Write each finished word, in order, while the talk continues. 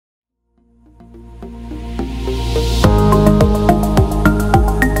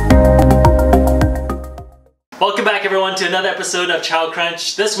everyone to another episode of Chow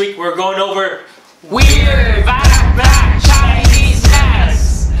Crunch. This week we're going over weird vac-pac Chinese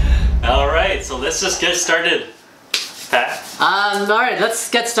snacks. Alright, so let's just get started. Pat? Alright, let's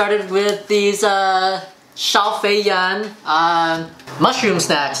get started with these Xiao mushroom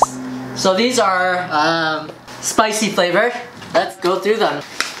snacks. So these are spicy flavored. Let's go through them.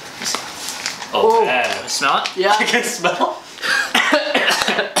 Oh man. Smell it? Yeah. I can smell.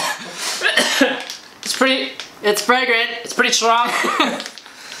 It's fragrant. It's pretty strong.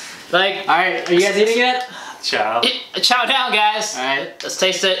 Like, alright, are you guys eating it? Chow. Chow down, guys. Alright. Let's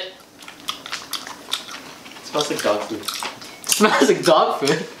taste it. It smells like dog food. It smells like dog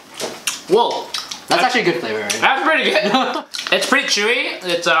food. Whoa. That's actually good flavor, right? That's pretty good. It's pretty chewy.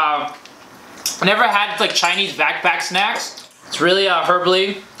 It's I never had like Chinese vac-pac snacks. It's really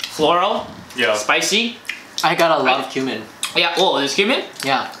herbally, floral, spicy. I got a lot of cumin. Yeah. Oh, there's cumin?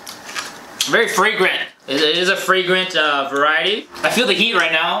 Yeah. Very fragrant. It is a fragrant variety. I feel the heat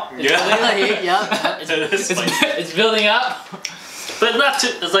right now. It's building up. But not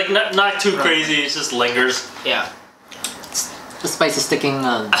too. It's like not too crazy. It just lingers. Yeah. The spice is sticking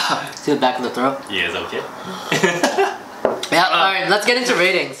to the back of the throat. Yeah, it's okay. Yeah. Alright, let's get into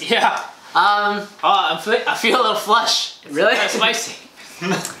ratings. Yeah. I feel a little flush. It's really? Kind of spicy.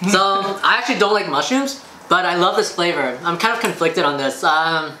 So I actually don't like mushrooms, but I love this flavor. I'm kind of conflicted on this.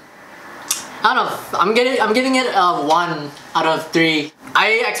 I don't know. I'm giving it a 1 out of 3.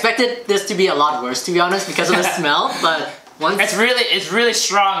 I expected this to be a lot worse, to be honest, because of the smell. But once it's really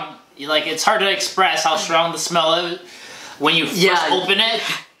strong. Like, it's hard to express how strong the smell is when you first open it.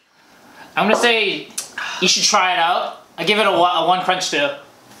 I'm gonna say you should try it out. I give it a 1 crunch too.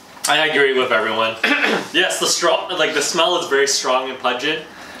 I agree with everyone. Yes, the smell is very strong and pungent.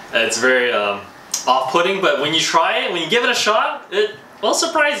 It's very off-putting, but when you try it, when you give it a shot, it will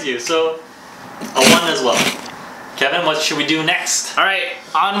surprise you. So a 1 as well. Kevin, what should we do next? Alright,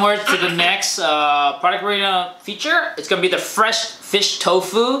 onward to the next product we're gonna feature. It's gonna be the fresh fish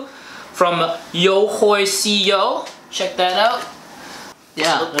tofu from Yohosiyo. Check that out.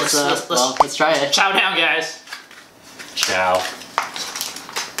 Yeah, let's try it. Chow down, guys. Chow.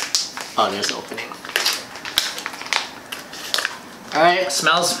 Oh, there's the opening. Alright.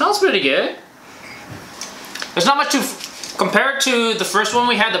 Smells pretty good. There's not much to... Compared to the first one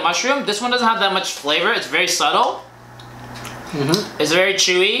we had, the mushroom, this one doesn't have that much flavor. It's very subtle. It's very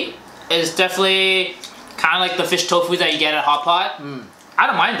chewy. It's definitely kind of like the fish tofu that you get at Hot Pot. I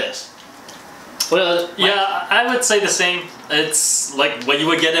don't mind this. Yeah, I would say the same. It's like what you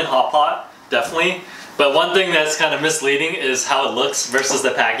would get in Hot Pot, definitely. But one thing that's kind of misleading is how it looks versus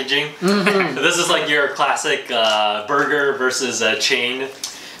the packaging. This is like your classic burger versus a chain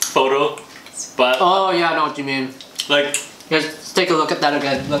photo. But oh yeah, I know what you mean. Like, let's take a look at that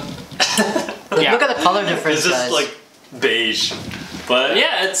again. Look, look at the color difference. It's just like beige, but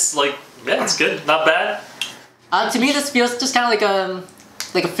yeah, it's like it's good, not bad. To me, this feels just kind of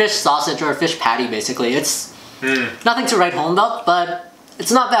like a fish sausage or a fish patty. Basically, it's nothing to write home about, but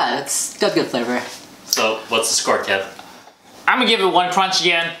it's not bad. It's got good flavor. So, what's the score, Kev? I'm gonna give it 1 crunch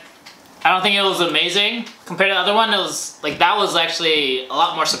again. I don't think it was amazing compared to the other one. It was like that was actually a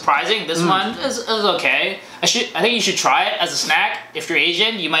lot more surprising. This one is okay. I think you should try it as a snack. If you're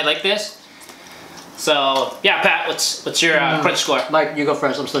Asian, you might like this. So yeah, Pat, what's your crunch score? Mike, you go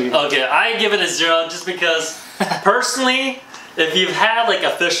first. I'm still you. Okay, I give it a 0 just because personally, if you've had like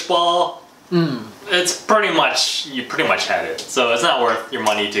a fish ball, it's you pretty much had it. So it's not worth your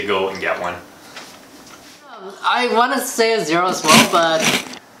money to go and get one. I want to say a 0 as well, but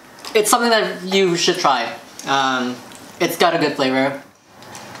it's something that you should try. It's got a good flavor.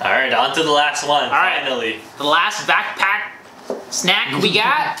 Alright, on to the last one, finally. The last vac-pac snack we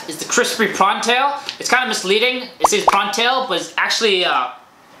got is the crispy prawn tail. It's kind of misleading. It says prawn tail, but it's actually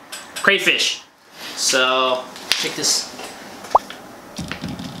crayfish. So, check this.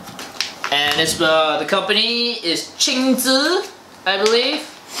 And it's, the company is Qing, I believe.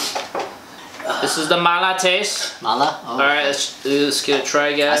 This is the mala taste. Mala? Oh, alright, let's give it a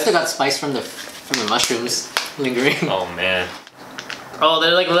try, guys. I still got spice from the mushrooms lingering. Oh man. Oh,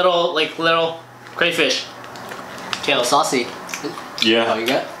 they're like little crayfish tails. Saucy. Yeah. Oh, you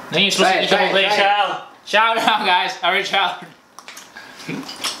got? Then you're supposed to eat Chow. Chow down, guys. I already chowed.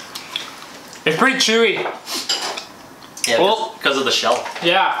 It's pretty chewy. Yeah, because of the shell.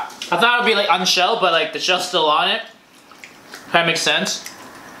 Yeah. I thought it would be like unshelled, but like the shell's still on it. That makes sense.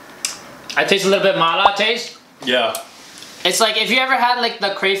 I taste a little bit mala taste. Yeah. It's like if you ever had like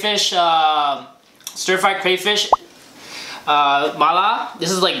the crayfish, stir-fried crayfish mala, this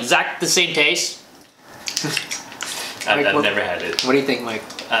is like exact the same taste. I've never had it. What do you think, Mike?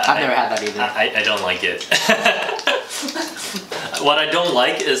 I've never had that either. I don't like it. What I don't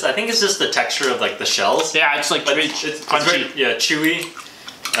like is I think it's just the texture of like the shells. Yeah, it's like really It's crunchy. very, yeah, chewy.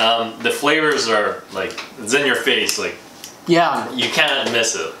 The flavors are like it's in your face. Like Yeah, you can't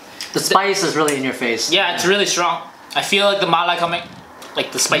miss it. the spice is really in your face. Yeah, it's really strong. I feel like the mala coming,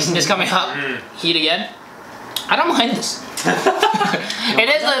 like the spiciness coming up, heat again. I don't mind this. It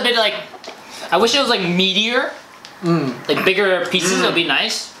is a bit like, I wish it was like meatier, like bigger pieces. It would be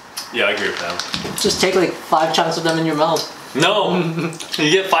nice. Yeah, I agree with that. Just take like 5 chunks of them in your mouth. No,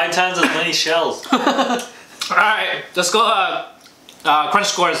 you get 5 times as many shells. All right, let's go. Crunch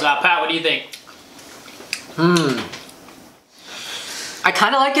scores. Pat, what do you think? I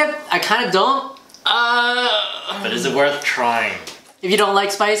kind of like it. I kind of don't. But is it worth trying? If you don't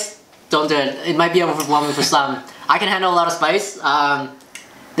like spice, don't do it. It might be overwhelming for some. I can handle a lot of spice.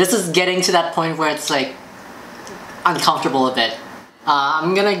 This is getting to that point where it's like uncomfortable a bit.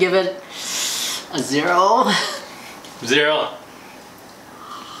 I'm gonna give it a 0. 0.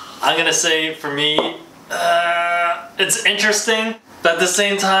 I'm gonna say for me, it's interesting, but at the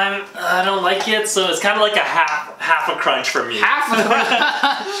same time, I don't like it. So it's kind of like a half a crunch for me. Half of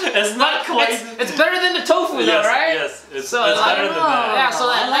it. It's not quite. It's better than the tofu, though, right? Yes, it's So, better I than don't know. that. Yeah, so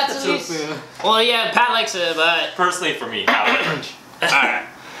I like that's the at least. tofu. Well, yeah, Pat likes it, but Personally, for me, half a crunch. alright.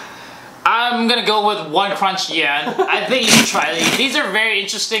 I'm gonna go with 1 crunch yen. I think you should try these. These are very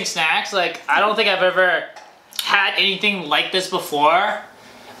interesting snacks. Like, I don't think I've ever had anything like this before.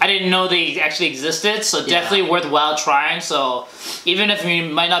 I didn't know they actually existed, so definitely worthwhile trying. So even if you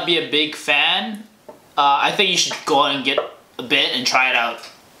might not be a big fan, I think you should go and get a bit and try it out.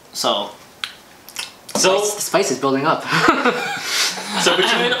 So The spice is building up. So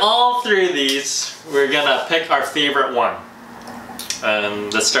between all 3 of these, we're gonna pick our favorite one.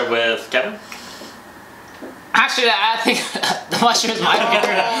 Let's start with Kevin. actually, I think the mushroom's my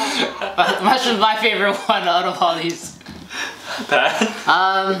favorite. The mushroom's my favorite one out of all these. Pat?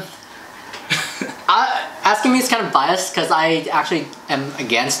 Asking me is kind of biased because I actually am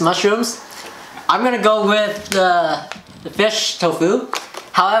against mushrooms. I'm gonna go with the fish tofu.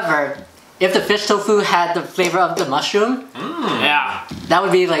 However, if the fish tofu had the flavor of the mushroom, Yeah. that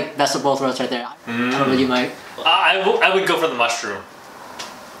would be like best of both worlds right there. I don't know what you might. I would go for the mushroom.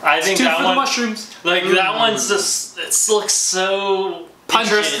 I think Two that for one, the mushrooms. like that one's just it looks so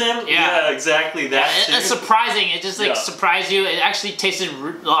Pungent. interesting. Yeah. Exactly that. It's surprising. It just like surprised you. It actually tasted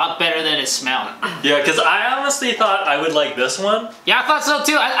a lot better than it smelled. Yeah, because I honestly thought I would like this one. Yeah, I thought so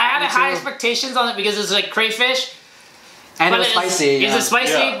too. I had Me high too. expectations on it because it's like crayfish. And But it was spicy. It's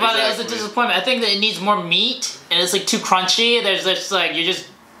spicy, Yeah, but it was a exactly. disappointment. I think that it needs more meat, and it's like too crunchy. There's just like you're just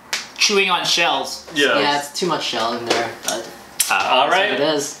chewing on shells. Yeah, it's too much shell in there. But All that's what right. it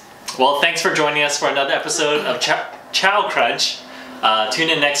is. Well, thanks for joining us for another episode of Chau Crunch. Tune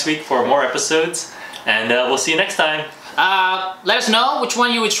in next week for more episodes, and we'll see you next time. Let us know which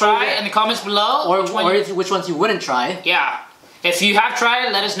one you would try in the comments below. Or which one which ones you wouldn't try. yeah. If you have tried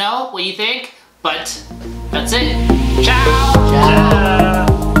it, let us know what you think. But that's it. Ciao!